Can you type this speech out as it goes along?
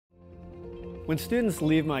When students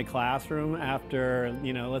leave my classroom after,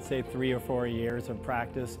 let's say 3 or 4 years of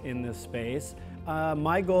practice in this space,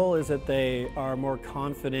 my goal is that they are more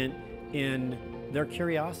confident in their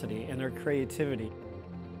curiosity and their creativity.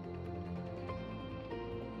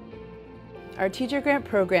 Our teacher grant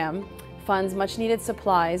program funds much needed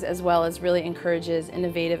supplies as well as really encourages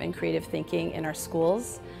innovative and creative thinking in our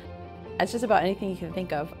schools. It's just about anything you can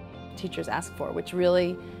think of teachers ask for, which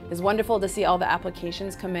really is wonderful to see all the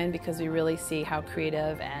applications come in, because we really see how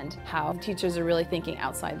creative and how teachers are really thinking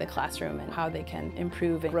outside the classroom and how they can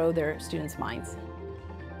improve and grow their students' minds.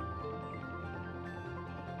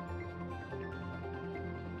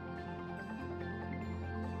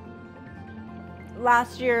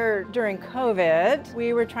 Last year during COVID,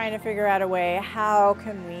 we were trying to figure out a way, how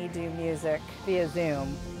can we do music via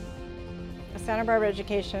Zoom? The Santa Barbara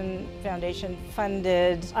Education Foundation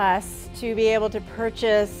funded us to be able to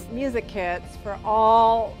purchase music kits for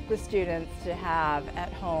all the students to have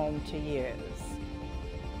at home to use.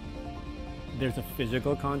 There's a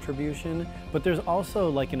physical contribution, but there's also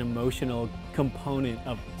like an emotional component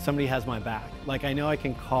of somebody has my back. Like, I know I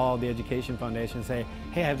can call the Education Foundation and say,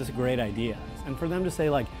 hey, I have this great idea. And for them to say,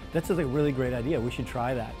 like, that's a really great idea, we should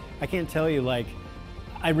try that. I can't tell you, like,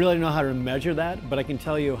 I really don't know how to measure that, but I can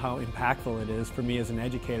tell you how impactful it is for me as an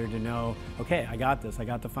educator to know, okay, I got this, I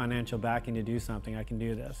got the financial backing to do something, I can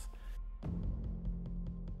do this.